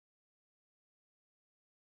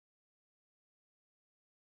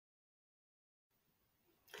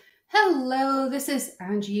Hello, this is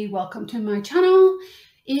Angie. Welcome to my channel.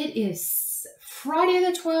 It is Friday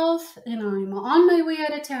the 12th and I'm on my way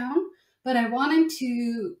out of town, but I wanted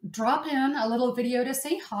to drop in a little video to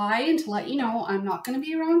say hi and to let you know I'm not going to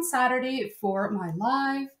be around Saturday for my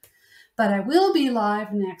live, but I will be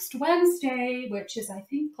live next Wednesday, which is I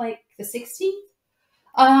think like the 16th.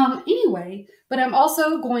 Anyway, but I'm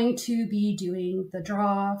also going to be doing the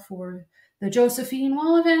draw for the Josephine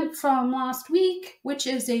Wall Event from last week, which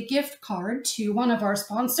is a gift card to one of our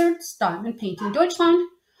sponsors, Diamond Painting Deutschland.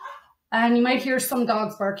 And you might hear some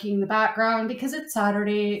dogs barking in the background because it's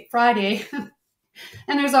Friday, and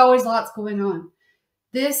there's always lots going on.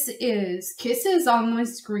 This is Kisses on my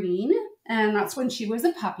screen, and that's when she was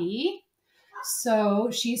a puppy. So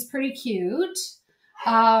she's pretty cute.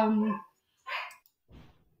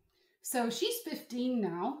 So she's 15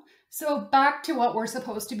 now. So back to what we're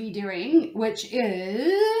supposed to be doing, which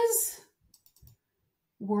is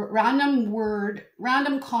random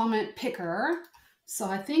comment picker. So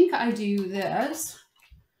I think I do this.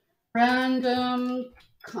 Random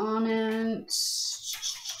comment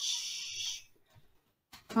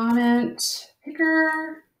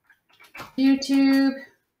picker, YouTube.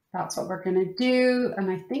 That's what we're gonna do. And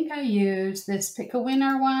I think I use this pick a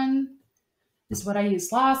winner one. This is what I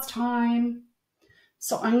used last time.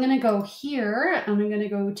 So I'm going to go here and I'm going to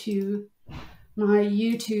go to my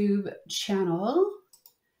YouTube channel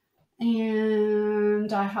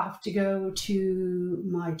and I have to go to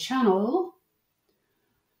my channel,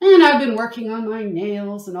 and I've been working on my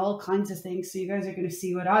nails and all kinds of things. So you guys are going to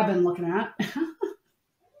see what I've been looking at.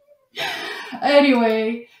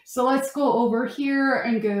 Anyway, so let's go over here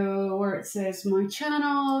and go where it says my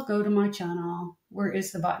channel, go to my channel. Where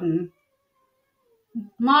is the button?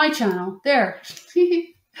 My channel there.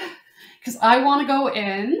 Because I want to go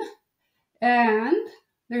in, and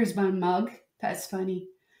there's my mug. That's funny.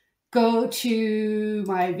 Go to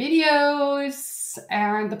my videos,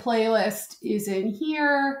 and the playlist is in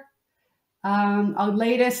here. Our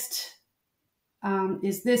latest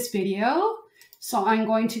is this video. So I'm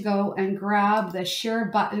going to go and grab the share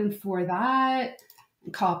button for that,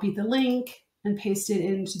 and copy the link and paste it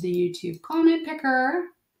into the YouTube comment picker.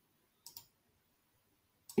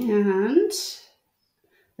 And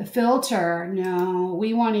the filter, no,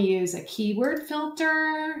 we want to use a keyword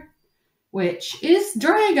filter, which is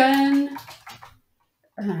dragon.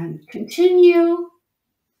 And continue.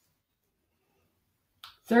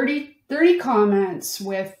 30 comments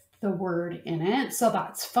with the word in it, so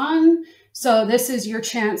that's fun. So this is your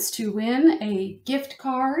chance to win a gift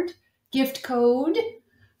code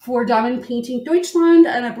for Diamond Painting Deutschland,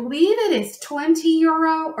 and I believe it is 20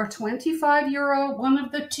 euro or 25 euro, one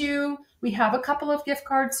of the two. We have a couple of gift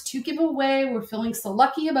cards to give away. We're feeling so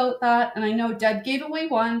lucky about that, and I know Deb gave away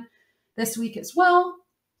one this week as well.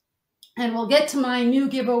 And we'll get to my new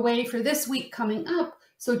giveaway for this week coming up,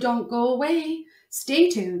 so don't go away. Stay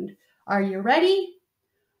tuned. Are you ready?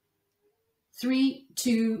 3,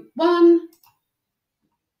 2, 1.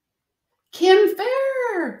 Kim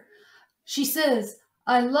Fair! She says,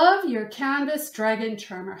 I love your canvas dragon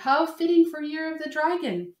charmer. How fitting for Year of the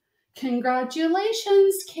Dragon.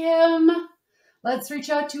 Congratulations, Kim. Let's reach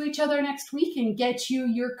out to each other next week and get you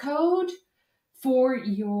your code for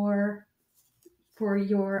you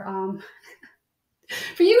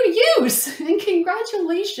to use. And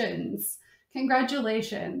congratulations.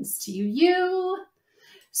 Congratulations to you.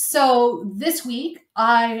 So this week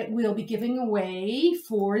I will be giving away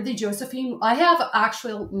for the Josephine. I have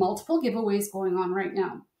actually multiple giveaways going on right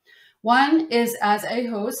now. One is as a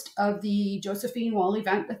host of the Josephine Wall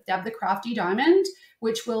Event with Deb The Crafty Diamond,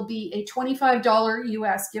 which will be a $25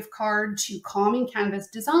 US gift card to Calming Canvas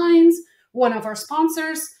Designs, one of our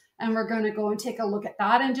sponsors. And we're going to go and take a look at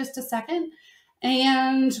that in just a second.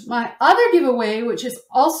 And my other giveaway, which is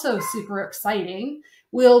also super exciting,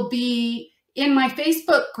 will be in my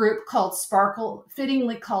Facebook group called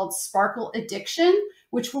fittingly called Sparkle Addiction,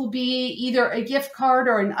 which will be either a gift card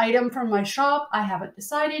or an item from my shop. I haven't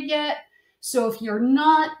decided yet. So if you're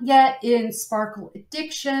not yet in Sparkle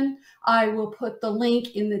Addiction, I will put the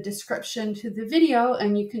link in the description to the video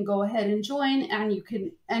and you can go ahead and join and you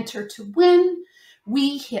can enter to win.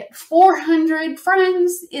 We hit 400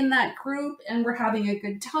 friends in that group and we're having a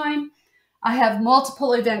good time. I have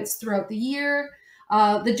multiple events throughout the year.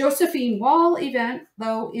 The Josephine Wall event,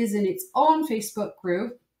 though, is in its own Facebook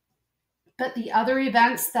group, but the other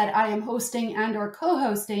events that I am hosting and or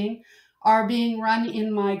co-hosting are being run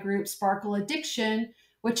in my group Sparkle Addiction,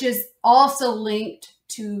 which is also linked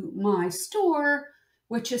to my store,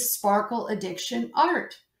 which is Sparkle Addiction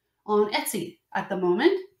Art on Etsy at the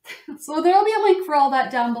moment. So there'll be a link for all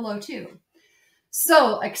that down below too.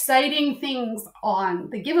 So exciting things on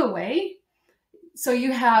the giveaway. So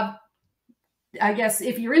you have, I guess,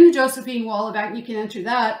 if you're in the Josephine Wall Event, you can enter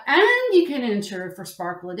that, and you can enter for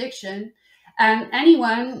Sparkle Addiction. And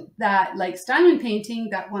anyone that likes diamond painting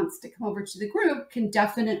that wants to come over to the group can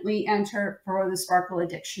definitely enter for the Sparkle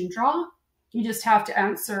Addiction draw. You just have to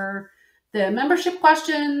answer the membership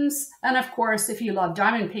questions. And of course, if you love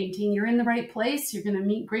diamond painting, you're in the right place. You're going to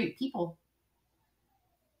meet great people.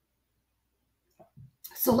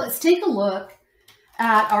 So let's take a look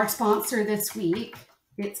at our sponsor this week.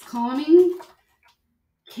 It's Calming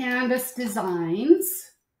Canvas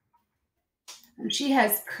Designs. And she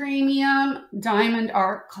has premium diamond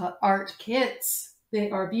art kits.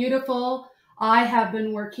 They are beautiful. I have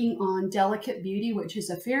been working on Delicate Beauty, which is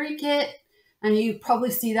a fairy kit. And you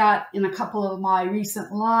probably see that in a couple of my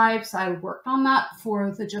recent lives. I worked on that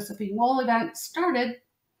before the Josephine Wall event started.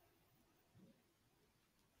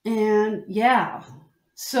 And yeah,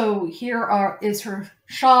 so here is her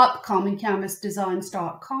shop,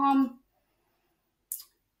 calmingcanvasdesigns.com.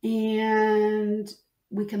 And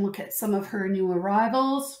we can look at some of her new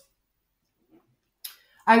arrivals.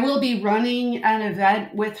 I will be running an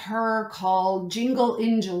event with her called Jingle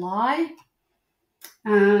in July.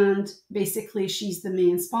 And basically she's the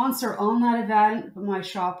main sponsor on that event, but my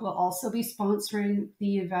shop will also be sponsoring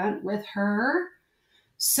the event with her.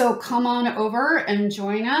 So come on over and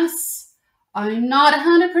join us. I'm not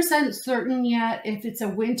 100% certain yet if it's a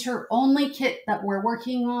winter only kit that we're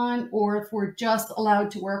working on, or if we're just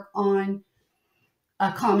allowed to work on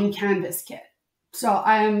a Calming Canvas kit. So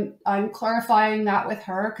I'm clarifying that with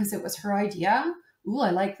her because it was her idea. Ooh, I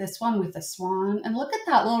like this one with the swan. And look at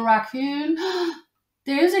that little raccoon.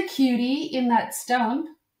 There's a cutie in that stump.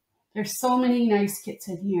 There's so many nice kits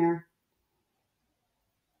in here.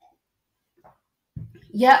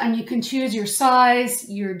 Yeah, and you can choose your size,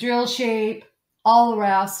 your drill shape, all the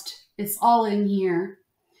rest. It's all in here.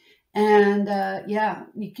 And yeah,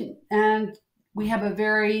 you can, and we have a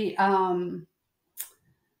very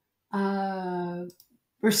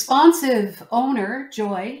responsive owner,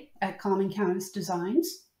 Joy, at Calming Canvas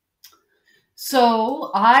Designs.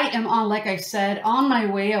 So I am on, like I said, on my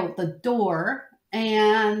way out the door.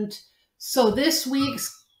 And so this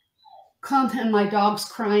week's content, my dog's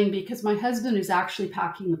crying because my husband is actually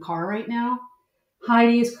packing the car right now.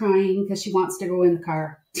 Heidi is crying because she wants to go in the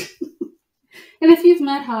car. And if you've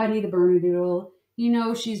met Heidi the Bernedoodle, you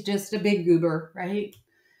know she's just a big goober, right?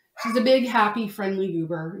 She's a big, happy, friendly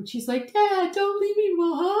goober. And she's like, Dad, don't leave me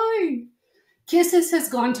behind. Kisses has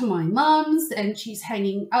gone to my mom's and she's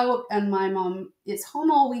hanging out, and my mom is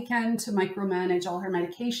home all weekend to micromanage all her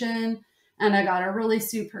medication. And I got a really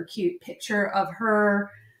super cute picture of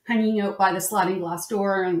her hanging out by the sliding glass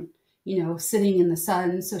door and, you know, sitting in the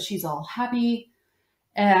sun. So she's all happy.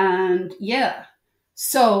 And yeah,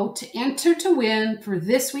 so to enter to win for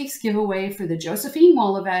this week's giveaway for the Josephine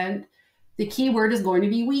Wall event, the keyword is going to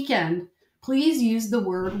be weekend. Please use the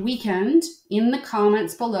word weekend in the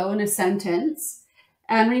comments below in a sentence.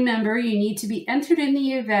 And remember, you need to be entered in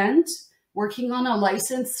the event, working on a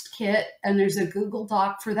licensed kit, and there's a Google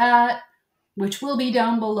Doc for that, which will be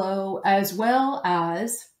down below, as well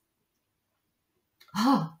as,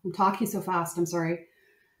 I'm talking so fast, I'm sorry,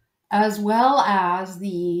 as well as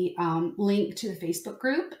the link to the Facebook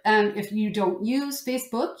group. And if you don't use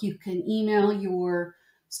Facebook, you can email your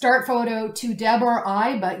start photo to Deb or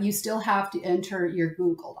I, but you still have to enter your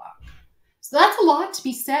Google Doc. So that's a lot to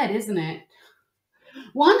be said, isn't it?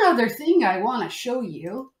 One other thing I want to show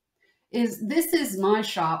you is this is my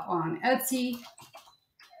shop on Etsy.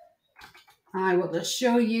 I will just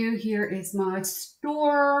show you. Here is my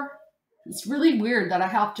store. It's really weird that I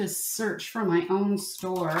have to search for my own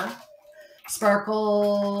store.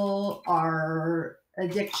 Sparkle, Art,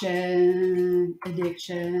 Addiction,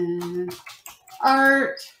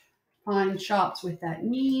 Art. Find shops with that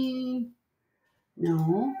name.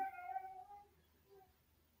 No.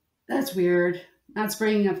 That's weird. That's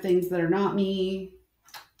bringing up things that are not me.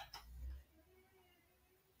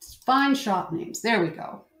 Find shop names. There we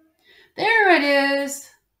go. There it is.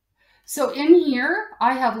 So in here,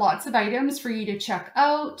 I have lots of items for you to check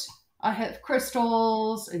out. I have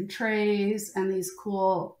crystals and trays and these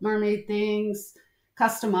cool mermaid things,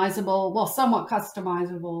 customizable, well, somewhat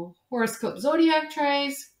customizable horoscope zodiac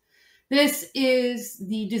trays. This is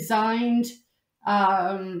the designed,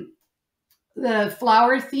 the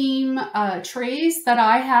flower theme trays that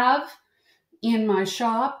I have in my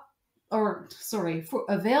shop, or sorry,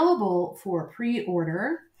 available for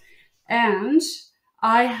pre-order. And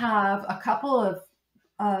I have a couple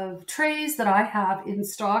of trays that I have in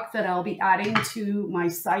stock that I'll be adding to my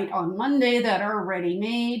site on Monday that are already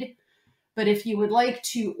made. But if you would like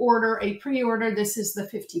to order a pre-order, this is the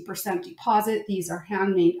 50% deposit. These are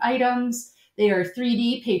handmade items. They are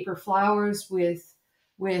 3D paper flowers with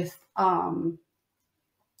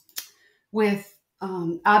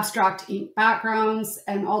abstract ink backgrounds,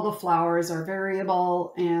 and all the flowers are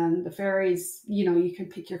variable, and the fairies, you know, you can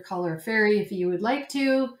pick your color fairy if you would like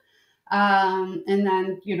to. And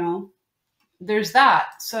then, you know, there's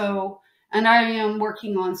that. So, and I am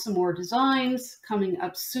working on some more designs coming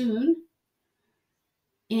up soon.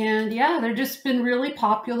 And yeah, they've just been really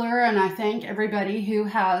popular. And I thank everybody who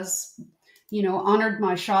has, you know, honored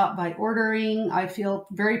my shop by ordering. I feel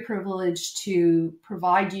very privileged to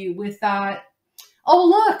provide you with that. Oh,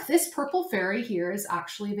 look, this purple fairy here is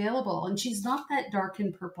actually available. And she's not that dark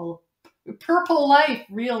and purple. Purple life,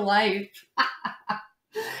 real life.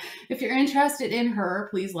 If you're interested in her,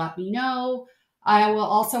 please let me know. I will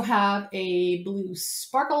also have a blue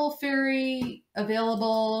sparkle fairy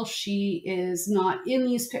available. She is not in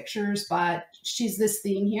these pictures, but she's this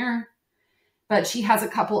theme here. But she has a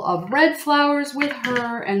couple of red flowers with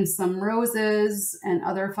her and some roses and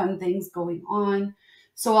other fun things going on.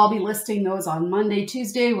 So I'll be listing those on Monday,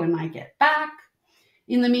 Tuesday when I get back.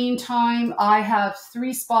 In the meantime, I have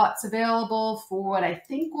 3 spots available for what I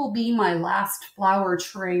think will be my last flower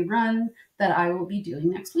tray run that I will be doing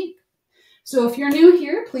next week. So if you're new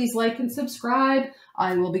here, please like and subscribe.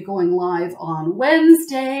 I will be going live on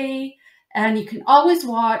Wednesday, and you can always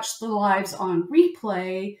watch the lives on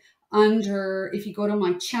replay under, if you go to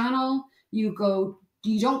my channel, you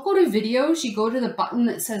don't go to videos, you go to the button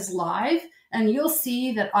that says live, and you'll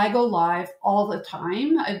see that I go live all the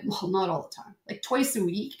time. Well, not all the time, like twice a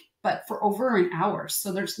week, but for over an hour.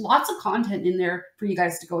 So there's lots of content in there for you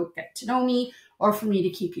guys to go get to know me, or for me to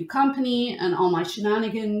keep you company and all my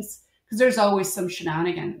shenanigans, because there's always some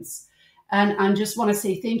shenanigans. And I just want to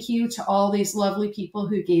say thank you to all these lovely people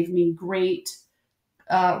who gave me great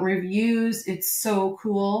reviews. It's so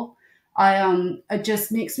cool. It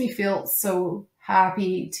just makes me feel so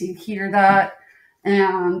happy to hear that,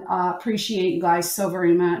 and appreciate you guys so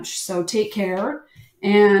very much. So take care.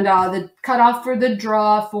 And the cutoff for the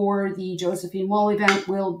draw for the Josephine Wall event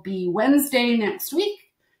will be Wednesday next week.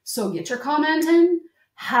 So get your comment in.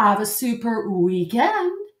 Have a super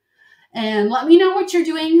weekend. And let me know what you're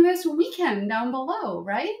doing this weekend down below,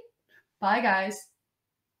 right? Bye, guys.